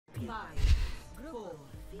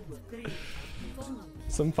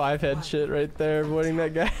Some 5-head shit right there, avoiding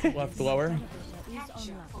that guy. Left lower.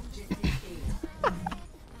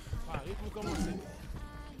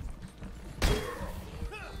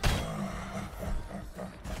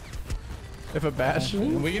 If a bash.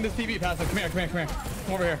 We can just TP past him. Come here, come here, come here.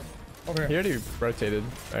 Come over here. Over here. He already rotated.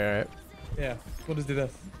 Alright. Yeah, we'll just do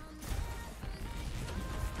this.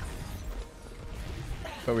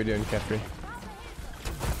 What are we doing, Kefri?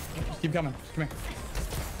 Keep coming. Come here.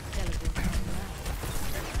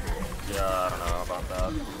 Yeah, I don't know about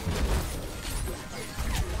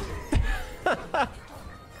that.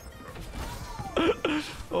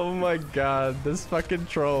 Oh my god, this fucking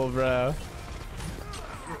troll, bro.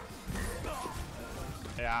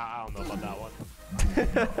 Yeah, I don't know about that one.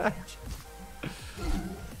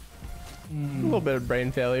 A little bit of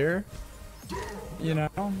brain failure. You know,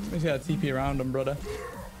 we just gotta TP around him, brother.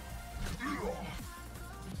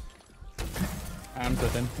 I'm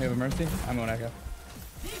switching. We have a mercy. I'm going echo.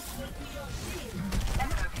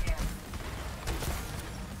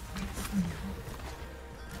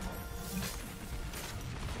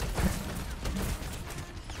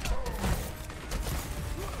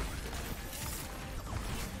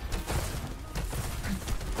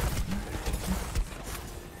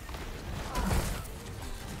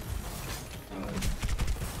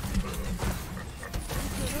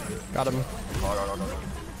 Got him.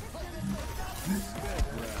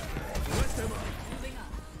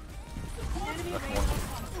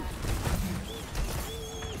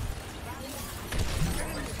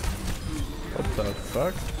 What the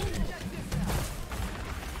fuck?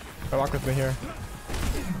 Walk with me here.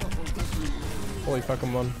 Holy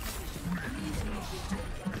fucking one.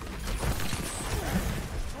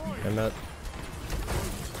 And that.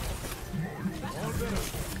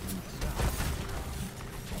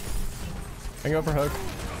 I can go for hook.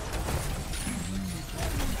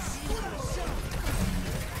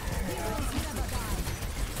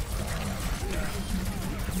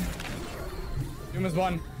 Yuma's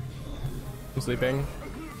one. I'm sleeping.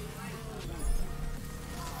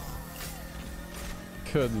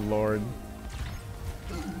 Good lord.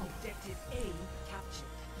 Objective A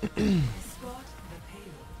captured. Escort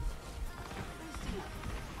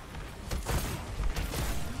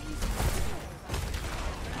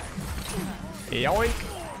the Yoink!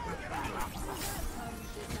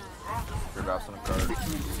 Your grabs on a card.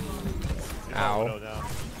 Ow.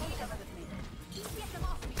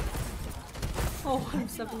 Oh, I'm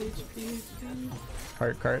 7 HP.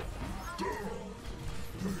 Cart.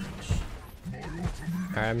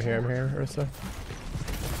 I'm here, Ursa.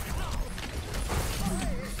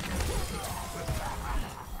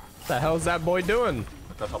 What the hell is that boy doing?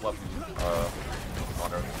 Top left.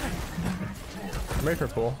 Water. I'm ready for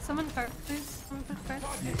pool. Someone cart, please. Someone put cart.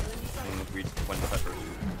 We went the pepper.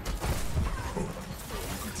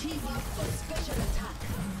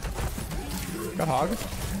 Got hog.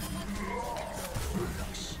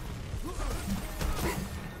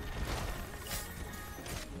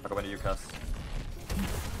 I'll go into you, Cass.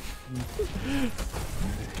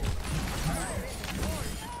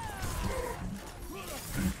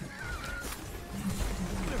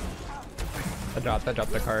 I dropped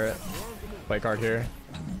the cart. Play card here.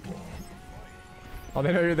 Oh,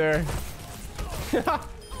 they know you're there.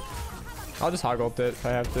 I'll just hog ult it if I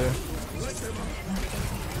have to.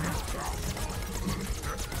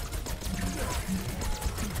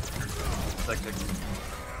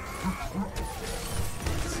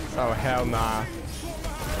 Oh, hell nah.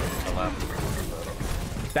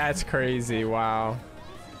 That's crazy, wow.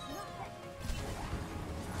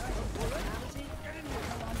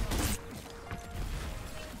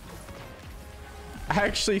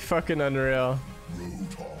 Actually fucking unreal.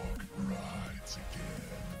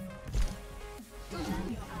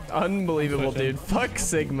 Unbelievable, dude. Fuck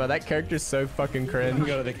Sigma. That character's so fucking cringe.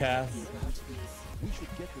 Go to the cast.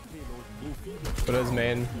 What is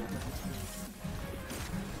main?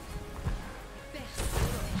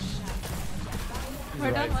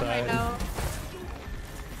 We're done one right now.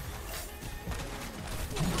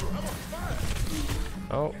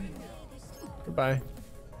 Oh. Goodbye.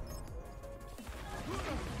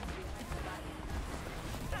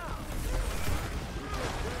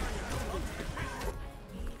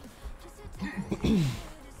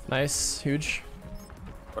 Nice, huge.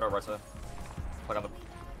 Put our right side. Plug on the.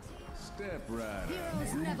 Step right.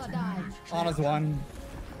 Heroes never die. Ana's one.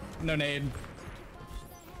 No nade.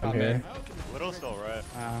 I'm here. Widow's still right.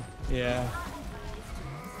 Yeah.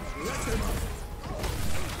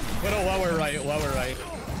 Widow lower right, lower right.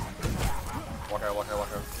 Walk out.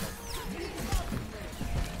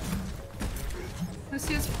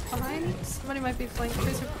 Lucia's behind. Somebody might be flanked.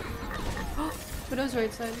 Tracer. Oh, Widow's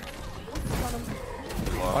right side. Bottom.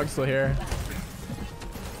 Hog's still here.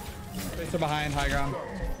 Tracer behind, high ground.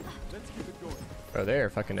 Bro, they're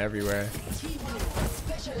fucking everywhere.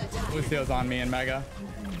 Lucio's on me and Mega.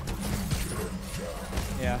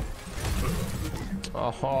 Yeah.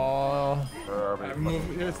 Oh. Where are we? Move.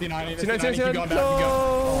 Here's C90. C90, Keep going back. Keep going.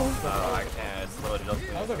 no. I can't. It's literally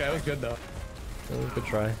just. That was okay. It was good though. Good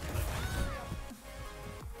try.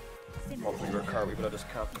 Hopefully we're car. We could have just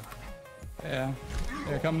capped. Yeah.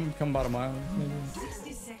 Yeah. Come bottom aisle. Maybe.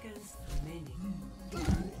 60 seconds remaining.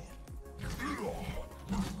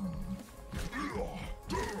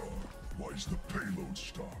 Why's the payload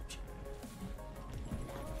stopped?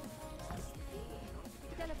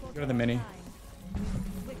 Go to the mini.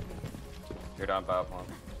 You're down by one.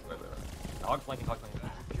 Wait. Hog flanking, hog flanking.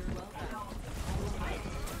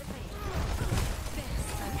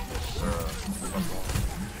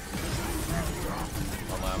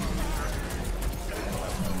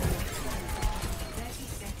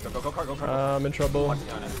 Go car. I'm in trouble.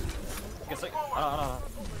 Get sick. No.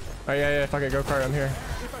 Oh yeah, fuck it, go kart, I'm here.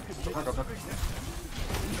 Go car.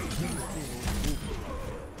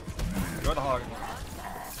 Enjoy the hog.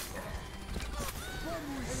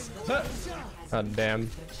 God damn.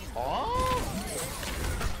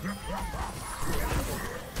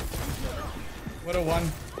 What a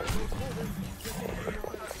one.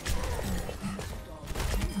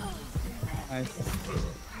 Nice.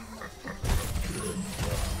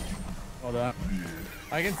 Well done.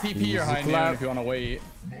 I can TP your high noon if you want to wait.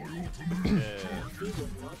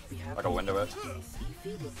 Like a window it.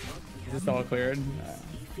 Is this all cleared?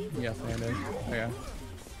 Yes, I did. Okay.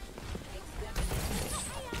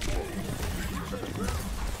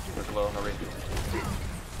 Look low, no read.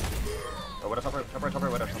 Oh, what a top right.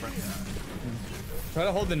 Try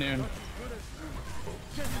to hold the noon.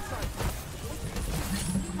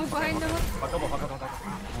 Oh, behind them. Hog.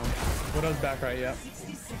 Widow's back right, yep.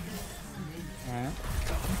 Alright.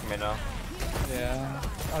 You may know. Yeah.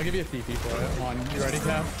 I'll give you a TP for it. Come on. You ready,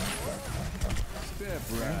 Cap? Step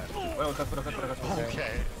right. Wait, cut.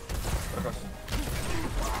 Okay.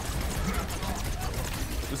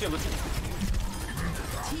 Lucio.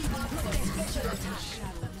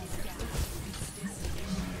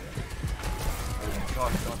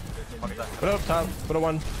 Put up top, put a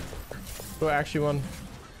one. Put actually one.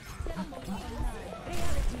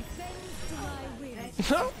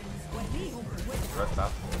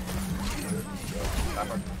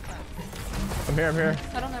 I'm here.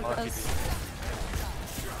 I don't have res.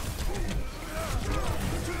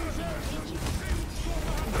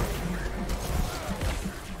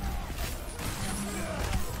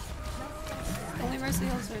 Only Mercy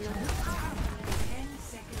heals right now. 10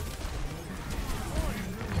 seconds.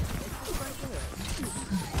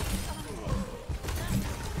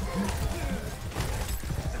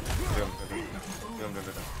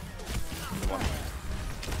 One.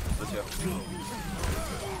 Lucio.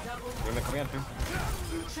 You're coming in too.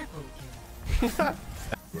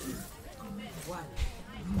 One.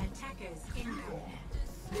 Attackers inbound.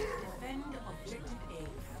 Defend objective A.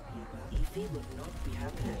 Ify would not be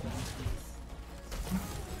happy about this.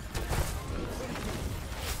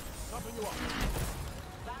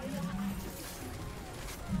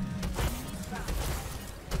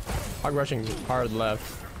 Hog rushing hard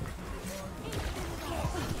left.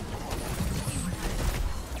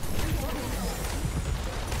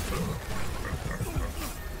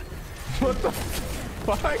 What the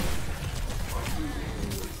fuck?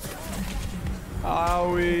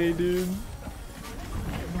 Owie, dude.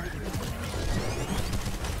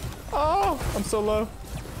 Oh, I'm so low.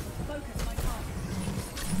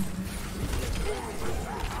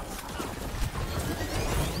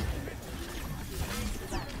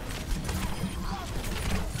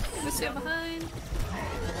 Lucia behind.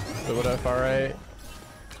 So what if, alright?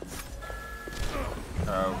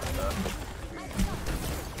 Oh,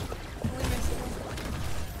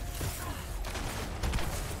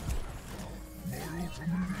 Only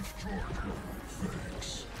Mercy.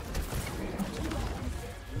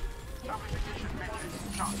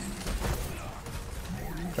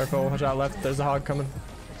 Careful, watch out left. There's a hog coming.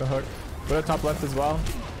 The hook. Put it top left as well.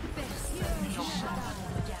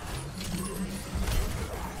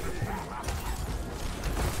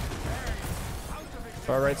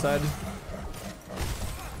 Far right side.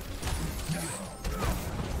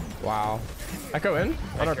 Wow. Echo in?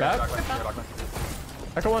 On our back?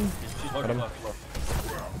 Echo one. Got him.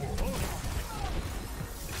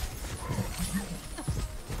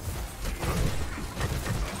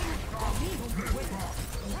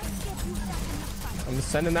 I'm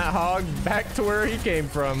sending that hog back to where he came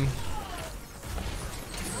from.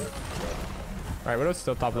 Alright, Widow's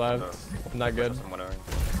still top left. Not good.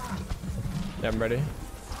 Yeah, I'm ready.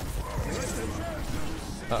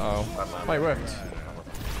 Uh-oh. Oh, he whipped.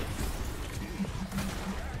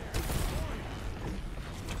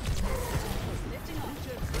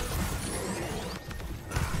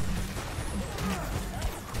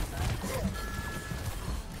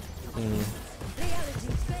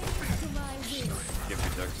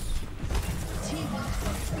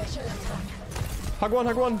 Hug one,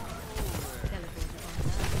 hug one.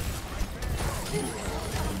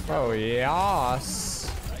 Oh,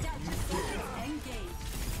 yes.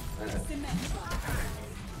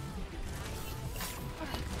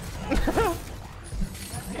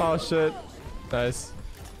 Oh, shit. Nice.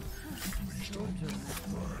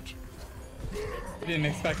 Didn't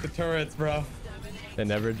expect the turrets, bro. They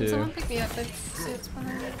never do. Someone pick me up. It's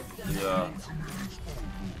behind me. Yeah.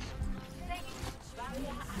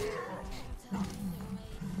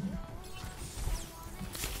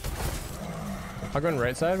 I'll go on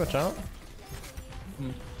right side, watch out.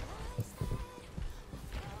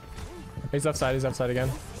 He's left side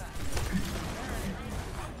again.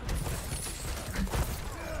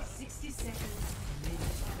 60 seconds.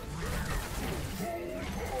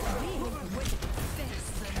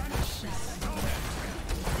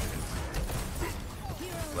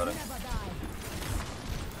 Loading.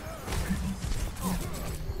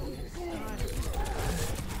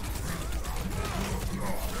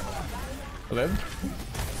 Live.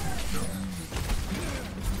 No.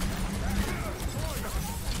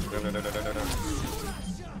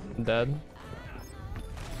 I'm dead.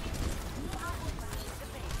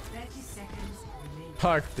 30 seconds remaining.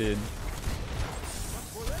 Fuck, dude.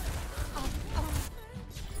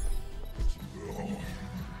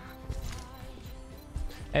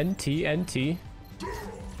 NT.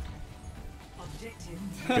 Objective.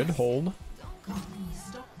 Good hold.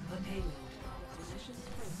 Stop the payload. Position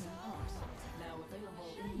program ops. Now available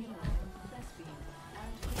in Europe. Thespian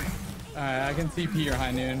and Alright, I can TP your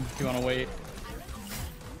high noon if you want to wait.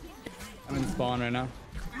 I'm in spawn right now.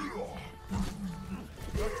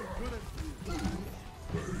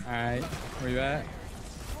 Alright, where you at?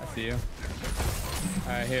 I see you.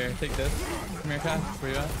 Alright, here, take this. Come here, Cass.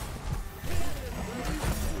 Where you at?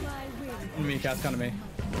 Come to me, Cass. Come to me.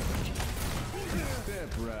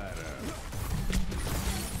 Step right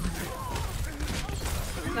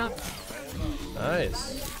up. No. Nice.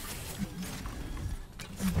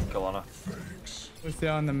 Kalana. We're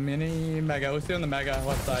still on the mini mega. We're still on the mega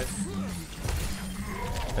left side.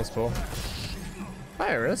 Nice pull.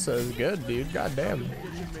 Irissa is good, dude. God damn.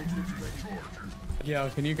 Yo,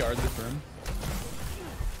 can you guard this room?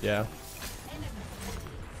 Yeah.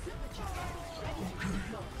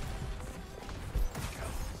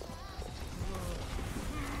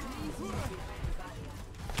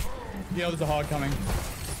 Yo, there's a hog coming.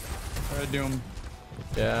 Or a doom.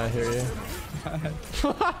 Yeah, I hear you.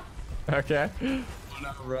 Okay. No,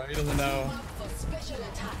 bro. He doesn't know.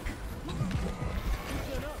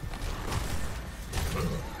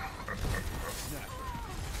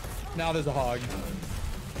 Now there's a hog.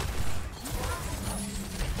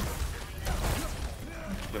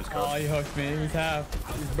 Give us Oh, code. he hooked me. He's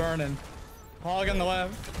half. He's burning. Hog on the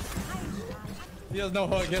left. He has no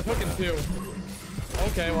hook. He has hook in two.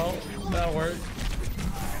 Okay, well, that'll work.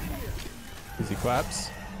 Easy claps.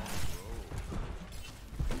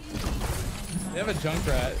 They have a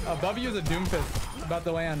Junkrat. Above you is a Doomfist. About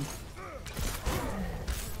to land.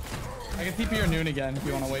 I can TP your noon again if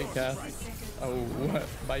you want to wait, Cass. Oh,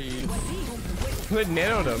 bye. They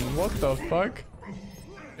nanoed him. What the fuck?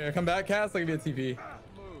 Here, come back, Cass. I'll give you a TP.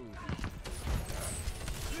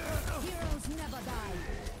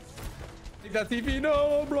 Take that TP.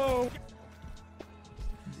 No, bro.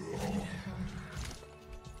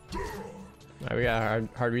 Alright, we got a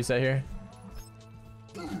hard reset here.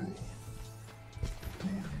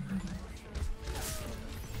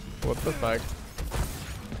 What the fuck?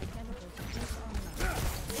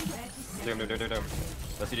 Doom.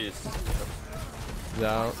 The CD is. He's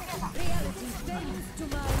out.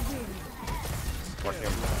 Watching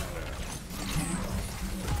him.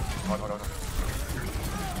 Hog.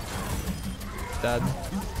 Dead.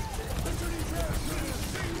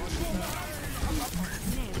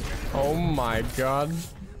 Oh my god.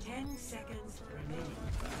 10 seconds remaining.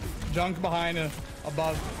 Junk behind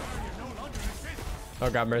above. Oh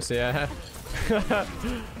god, mercy, yeah. That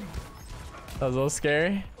was a little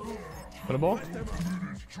scary. Winnable.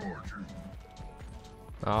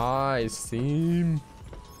 Nice team.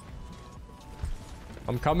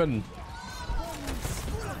 I'm coming.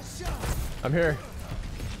 I'm here.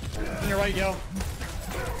 On your right, Gale.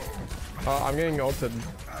 I'm getting ulted.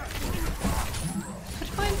 Touch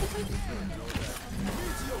point, touch point.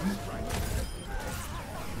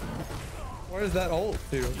 Where's that ult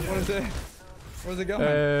to? What is it? Where's it going?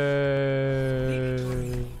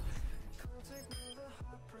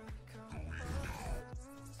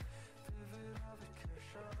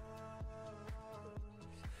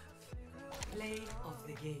 Play of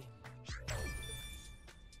the game.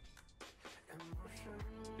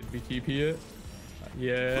 Did we TP it?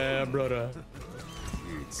 Yeah, brother.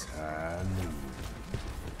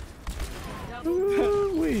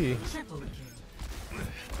 Ooh-wee. Triple kill.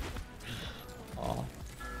 Oh,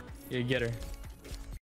 yeah, get her.